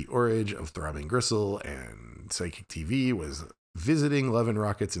Genesis P. Orridge of Throbbing Gristle and Psychic TV was visiting Love and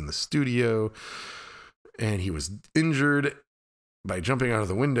Rockets in the studio, and he was injured by jumping out of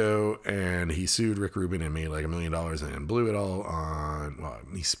the window, and he sued Rick Rubin and made like $1 million and blew it all on,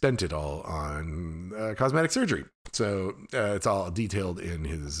 he spent it all on cosmetic surgery. So it's all detailed in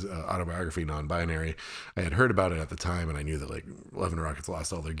his autobiography, Non-Binary. I had heard about it at the time, and I knew that like Love and Rockets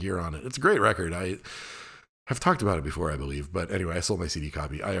lost all their gear on it. It's a great record. I have talked about it before, I believe, but anyway, I sold my CD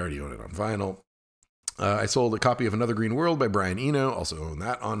copy. I already own it on vinyl. I sold a copy of Another Green World by Brian Eno. Also own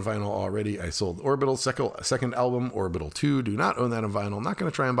that on vinyl already. I sold Orbital's second album, Orbital 2. Do not own that on vinyl. I'm not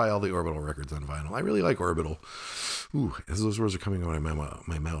going to try and buy all the Orbital records on vinyl. I really like Orbital. Ooh, as those words are coming out of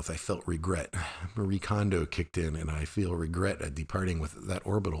my mouth, I felt regret. Marie Kondo kicked in, and I feel regret at departing with that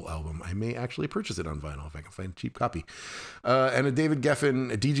Orbital album. I may actually purchase it on vinyl if I can find a cheap copy. And a David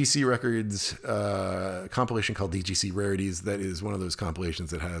Geffen, a DGC Records compilation called DGC Rarities. That is one of those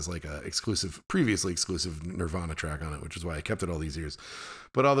compilations that has like a previously exclusive Nirvana track on it, which is why I kept it all these years.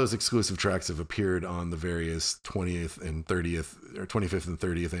 But all those exclusive tracks have appeared on the various 20th and 30th or 25th and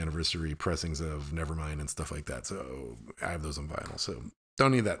 30th anniversary pressings of Nevermind and stuff like that. So I have those on vinyl. So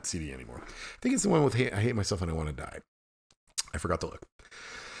don't need that CD anymore. I think it's the one with I Hate Myself and I Want to Die. I forgot to look.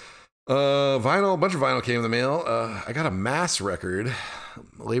 Vinyl, a bunch of vinyl came in the mail. I got a Mass record,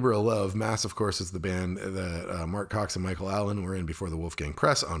 Labor of Love. Mass, of course, is the band that Mark Cox and Michael Allen were in before the Wolfgang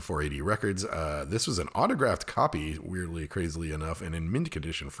Press on 4AD Records. This was an autographed copy, weirdly, crazily enough, and in mint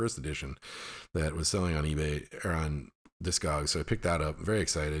condition, first edition, that was selling on eBay or on Discogs. So I picked that up. Very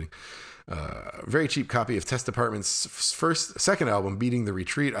excited. Very cheap copy of Test Department's second album, Beating the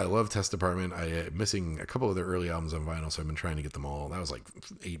Retreat. I love Test Department. I'm missing a couple of their early albums on vinyl, so I've been trying to get them all. That was like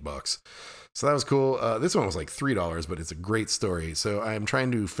 $8. So that was cool. This one was like $3, but it's a great story. So I'm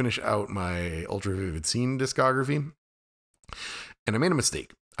trying to finish out my Ultra Vivid Scene discography, and I made a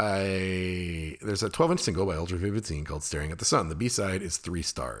mistake. There's a 12-inch single by Ultra Vivid Scene called Staring at the Sun. The B-side is 3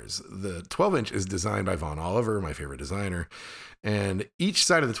 stars. The 12-inch is designed by Vaughn Oliver, my favorite designer. And each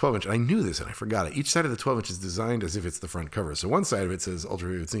side of the 12-inch, and I knew this and I forgot it, each side of the 12-inch is designed as if it's the front cover. So one side of it says Ultra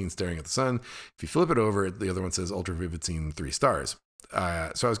Vivid Scene Staring at the Sun. If you flip it over, the other one says Ultra Vivid Scene 3 stars. So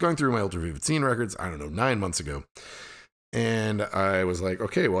I was going through my Ultra Vivid Scene records, 9 months ago. And I was like,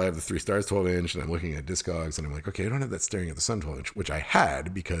 okay, well, I have the 3 stars 12-inch, and I'm looking at Discogs, and I'm like, okay, I don't have that Staring at the Sun 12-inch, which I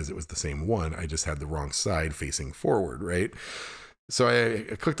had because it was the same one. I just had the wrong side facing forward, right? So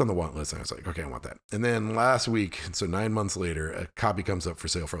I clicked on the want list, and I was like, okay, I want that. And then last week, so 9 months later, a copy comes up for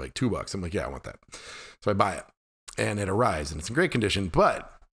sale for like $2. I'm like, yeah, I want that. So I buy it, and it arrives, and it's in great condition,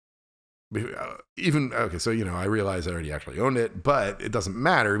 but I realized I already actually owned it, but it doesn't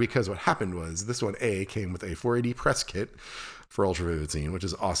matter because what happened was this one came with a 4AD press kit for Ultra Vivid Scene, which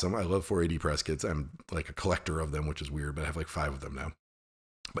is awesome. I love 4AD press kits. I'm like a collector of them, which is weird, but I have like 5 of them now.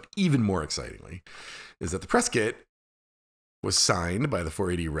 But even more excitingly is that the press kit was signed by the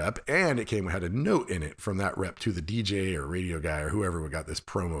 480 rep, and it had a note in it from that rep to the DJ or radio guy or whoever got this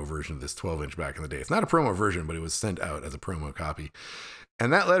promo version of this 12-inch back in the day. It's not a promo version, but it was sent out as a promo copy.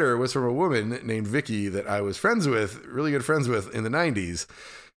 And that letter was from a woman named Vicky that I was friends with, really good friends with in the 90s.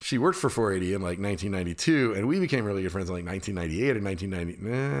 She worked for 480 in like 1992, and we became really good friends in like 1998 or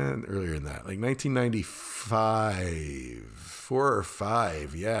 1990, earlier than that, like 1995, 4 or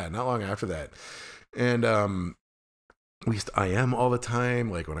 5, yeah, not long after that. And we used to IM all the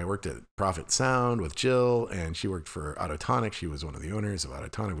time, like when I worked at Profit Sound with Jill, and she worked for Autotonic. She was one of the owners of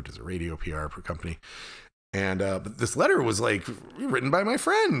Autotonic, which is a radio PR company. And but this letter was like written by my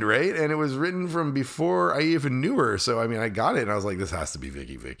friend, right? And it was written from before I even knew her. So, I mean, I got it and I was like, this has to be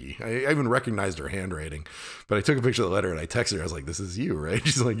Vicky. I even recognized her handwriting. But I took a picture of the letter and I texted her. I was like, this is you, right?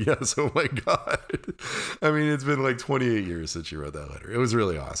 She's like, yes. Oh my God. I mean, it's been like 28 years since she wrote that letter. It was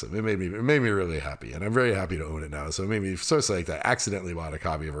really awesome. It made me really happy. And I'm very happy to own it now. So it made me so psyched I accidentally bought a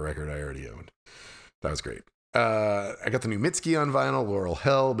copy of a record I already owned. That was great. I got the new Mitski on vinyl, Laurel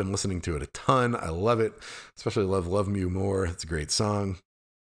Hell. Been listening to it a ton. I love it. Especially Love Me More. It's a great song.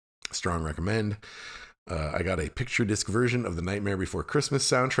 Strong recommend. I got a picture disc version of the Nightmare Before Christmas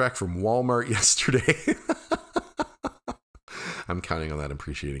soundtrack from Walmart yesterday. I'm counting on that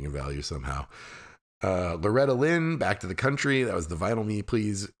appreciating in value somehow. Loretta Lynn, Back to the Country. That was the Vinyl Me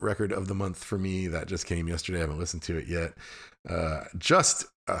Please record of the month for me. That just came yesterday. I haven't listened to it yet. Just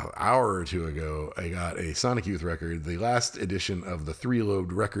an hour or two ago, I got a Sonic Youth record, the last edition of the Three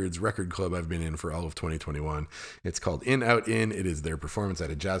Lobed Records record club I've been in for all of 2021. It's called In, Out, In. It is their performance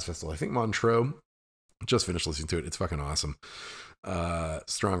at a jazz festival, I think Montreux. Just finished listening to it. It's fucking awesome.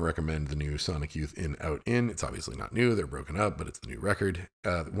 Strong recommend the new Sonic Youth In, Out, In. It's obviously not new. They're broken up, but it's the new record.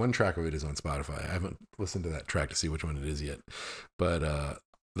 One track of it is on Spotify. I haven't listened to that track to see which one it is yet, but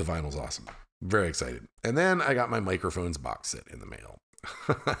the vinyl's awesome. Very excited. And then I got my Microphones box set in the mail.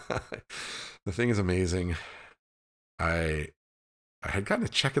 The thing is amazing. I had gotten a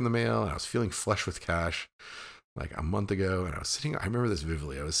check in the mail and I was feeling flush with cash like a month ago, and I remember this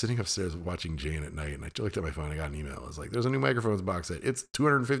vividly. I was sitting upstairs watching Jane at night, and I looked at my phone. I got an email. I was like, there's a new Microphones box set. It's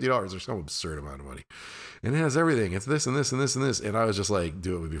 $250 or some absurd amount of money. And it has everything. It's this and this and this and this. And I was just like,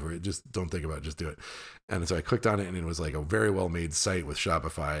 do it before. Just don't think about it. Just do it. And so I clicked on it, and it was like a very well-made site with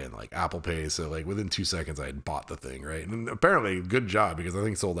Shopify and like Apple Pay. So like within 2 seconds, I had bought the thing, right? And apparently, good job, because I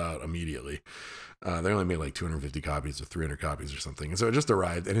think it sold out immediately. They only made like 250 copies or 300 copies or something. And so it just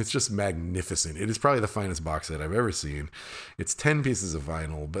arrived, and it's just magnificent. It is probably the finest box set I've ever seen. It's 10 pieces of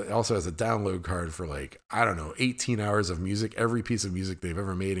vinyl, but it also has a download card for like, 18 hours of music. Every piece of music they've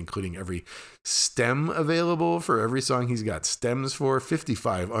ever made, including every stem available for every song he's got stems for,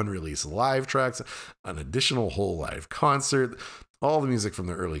 55 unreleased live tracks, an additional whole live concert, all the music from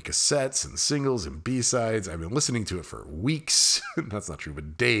the early cassettes and singles and B-sides. I've been listening to it for weeks. That's not true,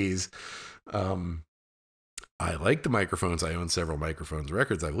 but days. I like the microphones. I own several Microphones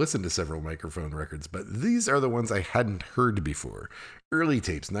records. I've listened to several Microphone records, but these are the ones I hadn't heard before. Early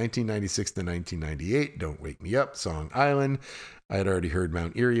tapes, 1996 to 1998, Don't Wake Me Up, Song Island. I had already heard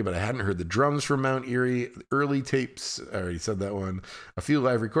Mount Erie, but I hadn't heard the drums from Mount Erie. Early tapes, I already said that one. A few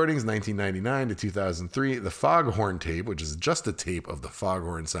live recordings, 1999 to 2003. The Foghorn tape, which is just a tape of the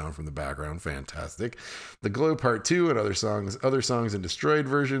foghorn sound from the background. Fantastic. The Glow Part 2 and other songs and destroyed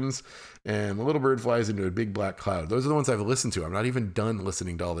versions. And The Little Bird Flies Into a Big Black Cloud. Those are the ones I've listened to. I'm not even done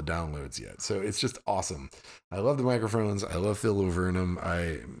listening to all the downloads yet. So it's just awesome. I love the Microphones. I love Phil Lavernum.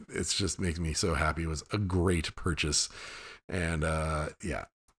 It just makes me so happy. It was a great purchase. And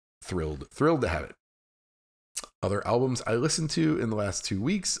thrilled to have it. Other albums I listened to in the last 2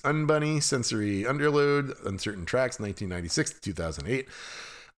 weeks: Unbunny, Sensory Underload, Uncertain Tracks, 1996 to 2008.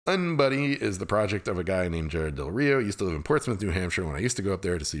 Unbunny is the project of a guy named Jared Del Rio. He used to live in Portsmouth, New Hampshire, when I used to go up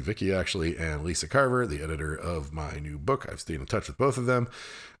there to see Vicky, actually, and Lisa Carver, the editor of my new book. I've stayed in touch with both of them.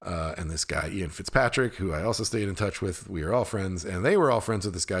 And this guy, Ian Fitzpatrick, who I also stayed in touch with. We are all friends, and they were all friends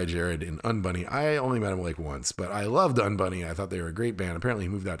with this guy, Jared, in Unbunny. I only met him like once, but I loved Unbunny. I thought they were a great band. Apparently, he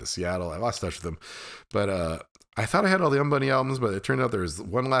moved out to Seattle. I lost touch with him. But I thought I had all the Unbunny albums, but it turned out there was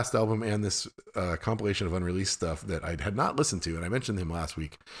one last album and this compilation of unreleased stuff that I had not listened to. And I mentioned him last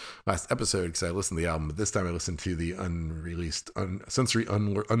episode, because I listened to the album, but this time I listened to the unreleased Sensory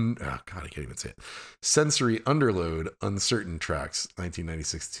Underload, Uncertain Tracks,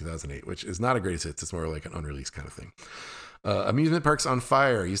 1996 to 2008, which is not a greatest hits. It's more like an unreleased kind of thing. Amusement Park's on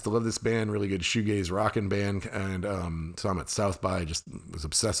Fire. I used to love this band, really good shoegaze rockin' band, and saw them at South by. Just was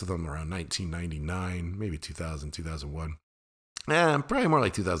obsessed with them around 1999, maybe 2000, 2001. Probably more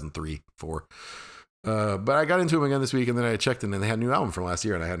like 2003, 4. But I got into them again this week, and then I checked in, and they had a new album from last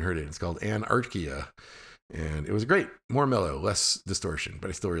year, and I hadn't heard it. It's called Anarchia. And it was great. More mellow, less distortion, but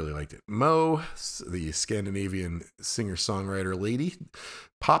I still really liked it. Mo, the Scandinavian singer-songwriter lady,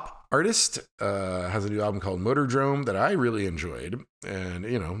 pop artist, has a new album called Motordrome that I really enjoyed. And,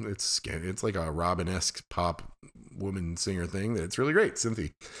 you know, it's like a Robin-esque pop woman singer thing. It's really great. Cynthia.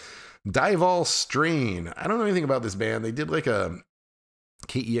 Diavol Stráin. I don't know anything about this band. They did like a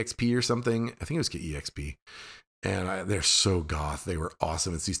KEXP or something. I think it was KEXP. And they're so goth. They were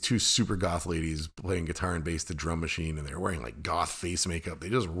awesome. It's these two super goth ladies playing guitar and bass to drum machine, and they're wearing like goth face makeup. They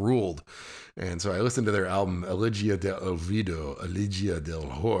just ruled. And so I listened to their album, Elegia del Olvido, Elegia del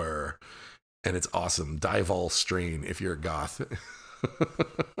Horror, and it's awesome. Diavol Stráin, if you're a goth.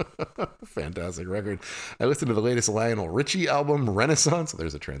 Fantastic record. I listened to the latest Lionel Ritchie album, Renaissance.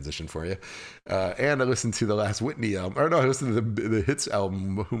 There's a transition for you. And I listened to the last Whitney album. Or no, I listened to the hits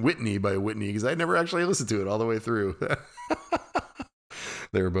album, Whitney by Whitney, because I never actually listened to it all the way through.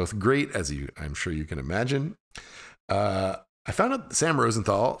 They were both great, as I'm sure you can imagine. I found out Sam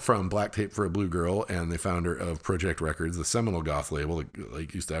Rosenthal from Black Tape for a Blue Girl and the founder of Project Records, the seminal goth label that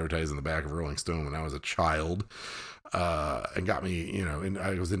like used to advertise in the back of Rolling Stone when I was a child, and got me, you know, and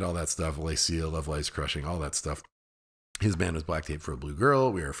I was into all that stuff, Lycia, Love Lies Crushing, all that stuff. His band was Black Tape for a Blue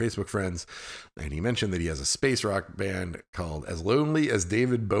Girl. We are Facebook friends. And he mentioned that he has a space rock band called As Lonely as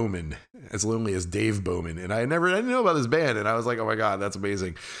David Bowman. As Lonely as Dave Bowman. And I didn't know about this band. And I was like, oh my God, that's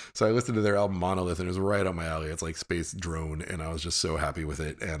amazing. So I listened to their album Monolith, and it was right up my alley. It's like space drone. And I was just so happy with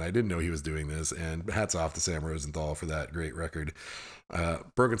it. And I didn't know he was doing this. And hats off to Sam Rosenthal for that great record.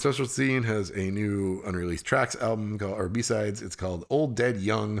 Broken Social Scene has a new unreleased tracks album or B-sides. It's called Old Dead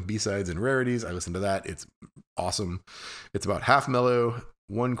Young, B-sides and Rarities. I listened to that. It's awesome. It's about half mellow,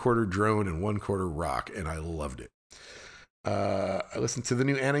 1/4 drone and 1/4 rock, and I loved it. I listened to the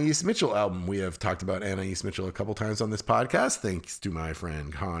new Anaïs Mitchell album. We have talked about Anaïs Mitchell a couple times on this podcast, thanks to my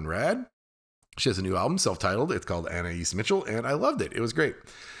friend Conrad. She has a new album, self-titled. It's called Anaïs Mitchell, and I loved it. It was great.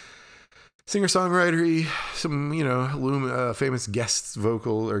 Singer-songwriter, some, you know, famous guest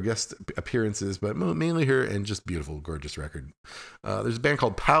vocal or guest appearances, but mainly her, and just beautiful, gorgeous record. There's a band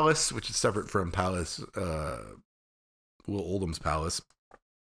called Palace, which is separate from Palace, Will Oldham's Palace.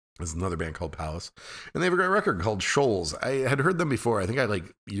 There's another band called Palace, and they have a great record called Shoals. I had heard them before. I think I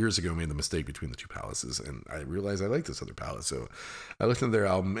years ago made the mistake between the two Palaces, and I realized I like this other Palace, so I listened to their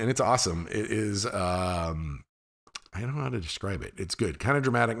album, and it's awesome. It is, I don't know how to describe it. It's good. Kind of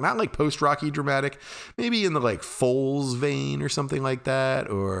dramatic. Not like post-rocky dramatic. Maybe in the like Foles vein or something like that.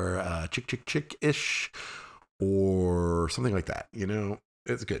 Or Chick Chick Chick-ish. Or something like that. You know,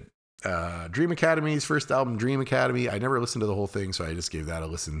 it's good. Dream Academy's first album, Dream Academy. I never listened to the whole thing, so I just gave that a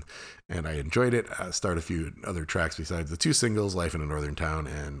listen, and I enjoyed it. Started a few other tracks besides the two singles, Life in a Northern Town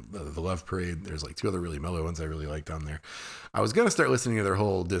and The Love Parade. There's like two other really mellow ones I really liked on there. I was going to start listening to their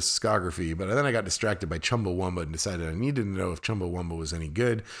whole discography, but then I got distracted by Chumbawamba and decided I needed to know if Chumbawamba was any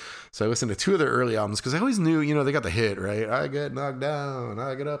good. So I listened to two of their early albums because I always knew, you know, they got the hit, right? I get knocked down,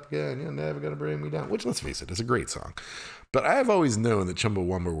 I get up again, you're never going to bring me down, which, let's face it, is a great song. But I have always known that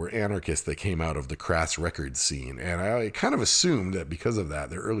Chumbawamba were anarchists that came out of the crass records scene. And I kind of assumed that because of that,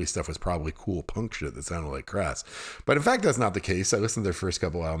 their early stuff was probably cool punk shit that sounded like crass. But in fact, that's not the case. I listened to their first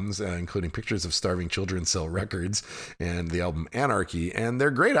couple albums, including Pictures of Starving Children Sell Records and the album Anarchy. And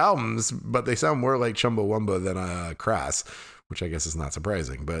they're great albums, but they sound more like Chumbawamba than crass, which I guess is not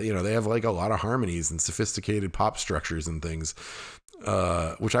surprising. But, you know, they have like a lot of harmonies and sophisticated pop structures and things.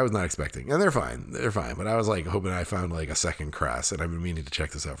 Which I was not expecting, and they're fine, but I was like hoping I found like a second crass, and I've been meaning to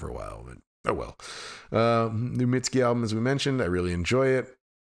check this out for a while, but oh well. New Mitski album, as we mentioned, I really enjoy it.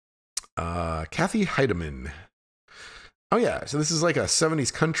 Kathy Heideman. Oh yeah, so this is like a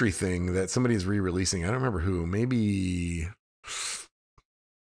 70s country thing that somebody's re-releasing. I don't remember who. Maybe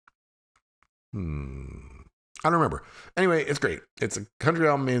I don't remember. Anyway, it's great. It's a country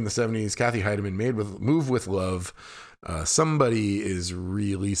album made in the 70s. Kathy Heideman, Move with Love. Somebody is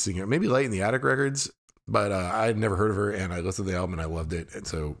releasing it, maybe Light in the Attic Records, but I had never heard of her, and I listened to the album and I loved it, and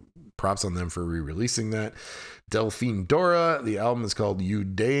so props on them for re-releasing that. Delphine Dora, the album is called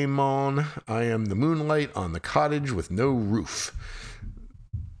Eudaimon. I am the moonlight on the cottage with no roof.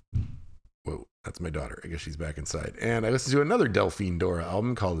 Whoa, that's my daughter. I guess she's back inside. And I listened to another Delphine Dora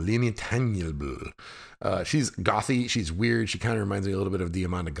album called L'Initanable. She's gothy. She's weird. She kind of reminds me a little bit of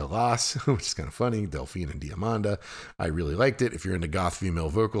Diamanda Galas, which is kind of funny. Delphine and Diamanda. I really liked it. If you're into goth female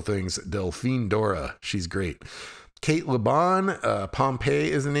vocal things, Delphine Dora. She's great. Kate Laban,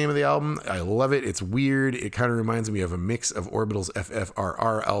 Pompeii is the name of the album. I love it. It's weird. It kind of reminds me of a mix of Orbital's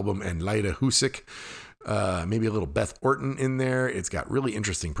FFRR album and Lyda Husik. Maybe a little Beth Orton in there. It's got really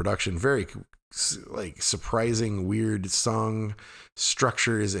interesting production, very like surprising, weird song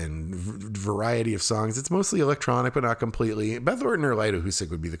structures and variety of songs. It's mostly electronic, but not completely. Beth Orton or Lido Husick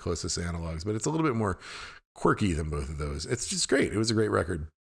would be the closest analogs, but it's a little bit more quirky than both of those. It's just great. It was a great record.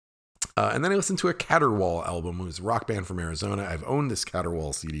 And then I listened to a Caterwaul album. It was a rock band from Arizona. I've owned this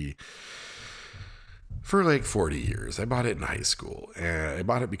Caterwaul CD for like 40 years. I bought it in high school, and I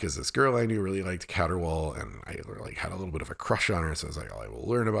bought it because this girl I knew really liked Caterwaul, and I like had a little bit of a crush on her. So I was like, oh, I will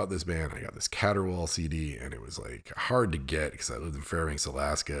learn about this band. I got this Caterwaul CD, and it was like hard to get because I lived in Fairbanks,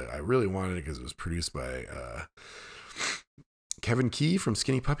 Alaska. I really wanted it because it was produced by Kevin Key from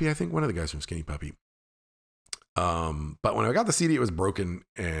Skinny Puppy, I think, one of the guys from Skinny Puppy. But when I got the CD, it was broken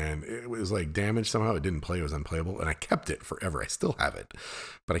and it was like damaged somehow. It didn't play. It was unplayable, and I kept it forever. I still have it,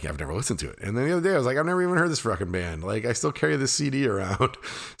 but I've never listened to it. And then the other day I was like, I've never even heard this fucking band. Like, I still carry this CD around.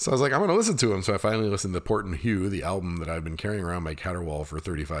 So I was like, I'm going to listen to them. So I finally listened to Port and Hue, the album that I've been carrying around my Caterwaul for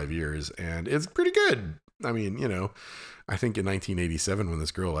 35 years. And it's pretty good. I mean, you know, I think in 1987 when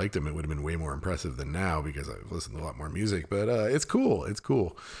this girl liked him, it would have been way more impressive than now because I've listened to a lot more music, but it's cool. It's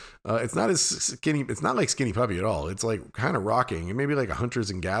cool. It's not as skinny. It's not like Skinny Puppy at all. It's like kind of rocking and maybe like a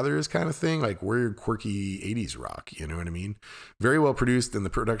Hunters and Gatherers kind of thing, like weird, quirky 80s rock. You know what I mean? Very well produced, and the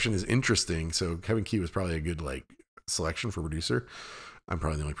production is interesting. So Kevin Key was probably a good like selection for producer. I'm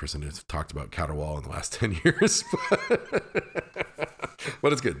probably the only person who's talked about Caterwaul in the last 10 years,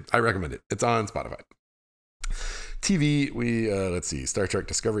 but it's good. I recommend it. It's on Spotify. TV, let's see, Star Trek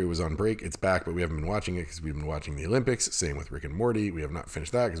Discovery was on break. It's back, but we haven't been watching it because we've been watching the Olympics. Same with Rick and Morty. We have not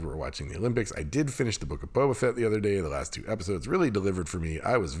finished that because we're watching the Olympics. I did finish the Book of Boba Fett the other day. The last 2 episodes really delivered for me.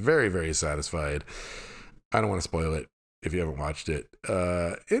 I was very, very satisfied. I don't want to spoil it if you haven't watched it.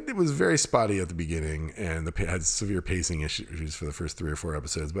 It was very spotty at the beginning and had severe pacing issues for the first 3 or 4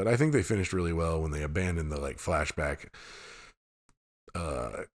 episodes, but I think they finished really well when they abandoned the like flashback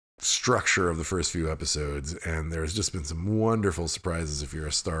structure of the first few episodes, and there's just been some wonderful surprises if you're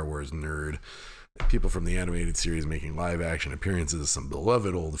a Star Wars nerd. People from the animated series making live action appearances, some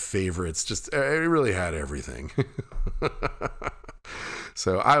beloved old favorites, just it really had everything.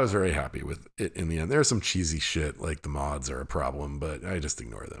 So I was very happy with it in the end. There's some cheesy shit like the mods are a problem, but I just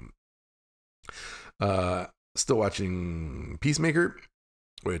ignore them. Still watching Peacemaker,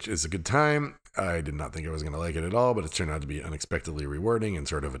 which is a good time. I did not think I was going to like it at all, but it turned out to be unexpectedly rewarding and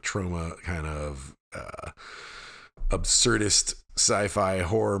sort of a trauma kind of absurdist sci-fi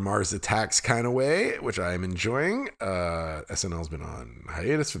horror Mars Attacks kind of way, which I am enjoying. SNL's been on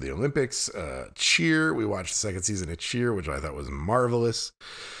hiatus for the Olympics. Cheer, we watched the second season of Cheer, which I thought was marvelous.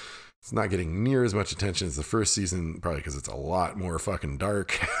 It's not getting near as much attention as the first season, probably because it's a lot more fucking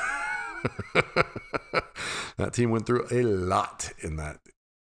dark. That team went through a lot in that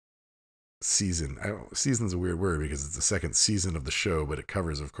season. Season's a weird word because it's the second season of the show, but it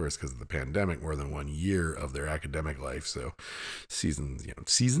covers, of course, because of the pandemic, more than 1 year of their academic life. So seasons.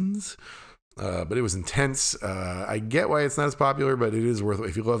 But it was intense. I get why it's not as popular, but it is worth it.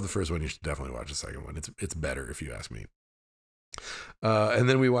 If you love the first one, you should definitely watch the second one. It's better, if you ask me. And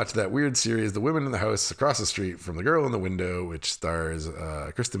then we watched that weird series, The Women in the House Across the Street from the Girl in the Window, which stars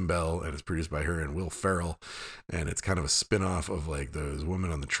Kristen Bell and is produced by her and Will Ferrell. And it's kind of a spin-off of like those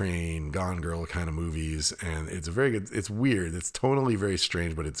Women on the Train, Gone Girl kind of movies. And it's a very good, it's weird. It's tonally very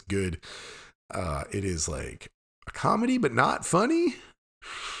strange, but it's good. It is like a comedy, but not funny.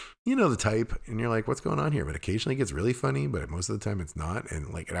 You know the type, and you're like, what's going on here? But occasionally it gets really funny, but most of the time it's not.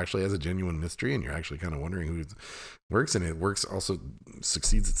 And like, it actually has a genuine mystery, and you're actually kind of wondering who works, and it works also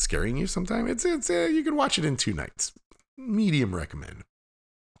succeeds at scaring you sometimes. It's you can watch it in 2 nights. Medium recommend.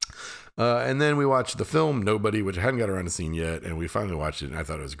 And then we watched the film Nobody, which I hadn't got around to seeing yet, and we finally watched it, and I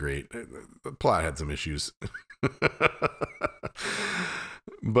thought it was great. The plot had some issues.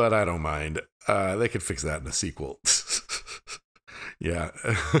 But I don't mind. They could fix that in a sequel. Yeah,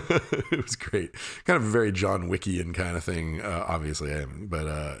 it was great. Kind of a very John Wickian kind of thing. Obviously, I am, but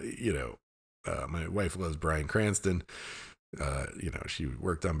my wife loves Bryan Cranston. She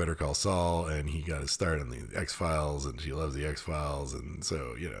worked on Better Call Saul, and he got his start on the X-Files, and she loves the X-Files, and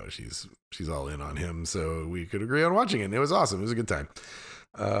so she's all in on him. So we could agree on watching it, and it was awesome. It was a good time.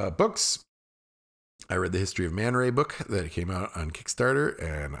 Books. I read the History of Man Ray book that came out on Kickstarter,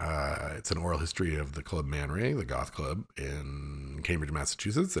 and it's an oral history of the Club Man Ray, the goth club in Cambridge,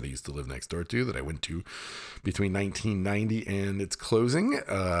 Massachusetts, that I used to live next door to, that I went to between 1990 and its closing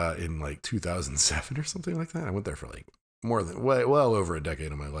in like 2007 or something like that. I went there for like well over a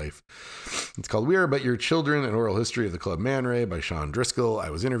decade of my life. It's called We Are But Your Children, an oral history of the Club Man Ray by Sean Driscoll.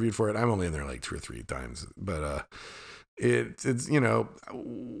 I was interviewed for it. I'm only in there like 2 or 3 times, but it's, you know,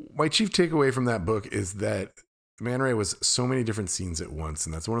 my chief takeaway from that book is that Man Ray was so many different scenes at once,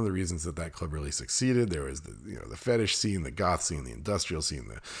 and that's one of the reasons that that club really succeeded. There was the, you know, the fetish scene, the goth scene, the industrial scene,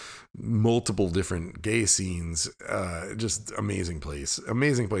 the multiple different gay scenes. Just amazing place.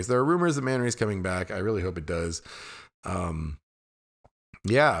 There are rumors that Man Ray's coming back. I really hope it does.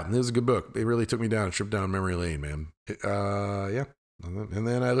 Yeah, it was a good book. It really took me down a trip down memory lane, man. Yeah. And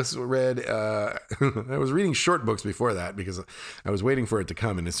then I read, I was reading short books before that because I was waiting for it to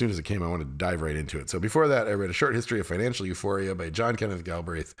come. And as soon as it came, I wanted to dive right into it. So before that, I read A Short History of Financial Euphoria by John Kenneth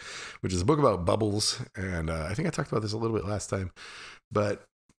Galbraith, which is a book about bubbles. And I think I talked about this a little bit last time, but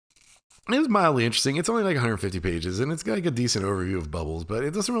it was mildly interesting. It's only like 150 pages, and it's got like a decent overview of bubbles, but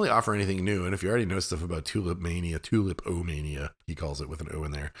it doesn't really offer anything new. And if you already know stuff about tulip-o-mania, he calls it with an O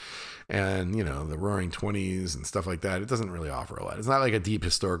in there, and, you know, the Roaring Twenties and stuff like that, it doesn't really offer a lot. It's not like a deep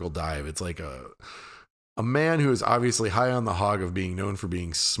historical dive. It's like a man who is obviously high on the hog of being known for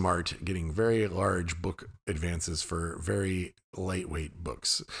being smart, getting very large book advances for very lightweight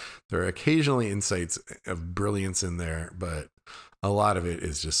books. There are occasionally insights of brilliance in there, but a lot of it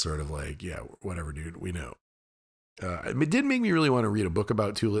is just sort of like, yeah, whatever, dude, we know. It did make me really want to read a book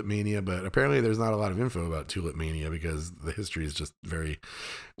about tulip mania, but apparently there's not a lot of info about tulip mania because the history is just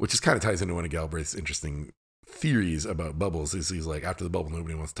which just kind of ties into one of Galbraith's interesting theories about bubbles. Is he's like, after the bubble,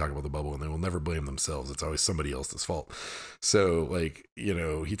 nobody wants to talk about the bubble, and they will never blame themselves. It's always somebody else's fault. So, like, you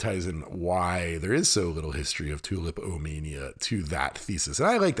know, he ties in why there is so little history of tulip-o-mania to that thesis. And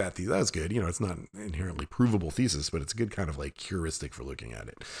I like that thesis. That's good. You know, it's not an inherently provable thesis, but it's a good kind of like heuristic for looking at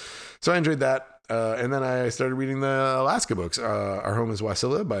it. So I enjoyed that. And then I started reading the Alaska books. Our Home is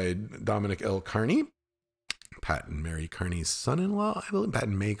Wasilla by Dominic L. Carney. Pat and Mary Carney's son-in-law, I believe. Pat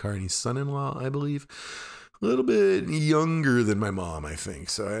and May Carney's son-in-law, I believe. A little bit younger than my mom, I think.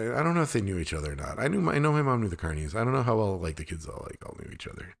 So I don't know if they knew each other or not. I know my mom knew the Carneys. I don't know how well like the kids all knew each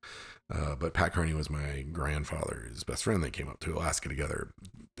other. But Pat Carney was my grandfather's best friend. They came up to Alaska together,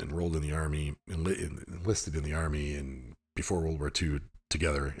 enrolled in the army, enlisted in the army, and before World War II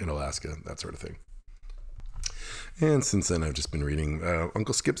together in Alaska, that sort of thing. And since then, I've just been reading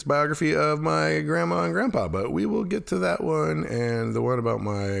Uncle Skip's biography of my grandma and grandpa, but we will get to that one and the one about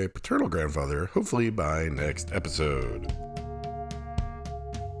my paternal grandfather, hopefully by next episode.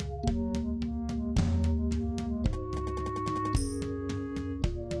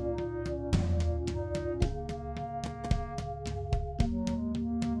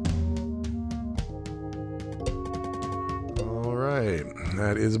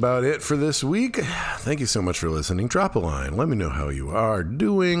 That is about it for this week. Thank you so much for listening. Drop a line. Let me know how you are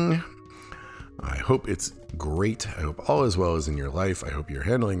doing. I hope it's great. I hope all is well as in your life. I hope you're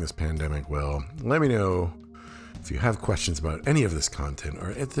handling this pandemic well. Let me know if you have questions about any of this content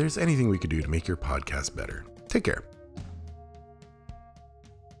or if there's anything we could do to make your podcast better. Take care.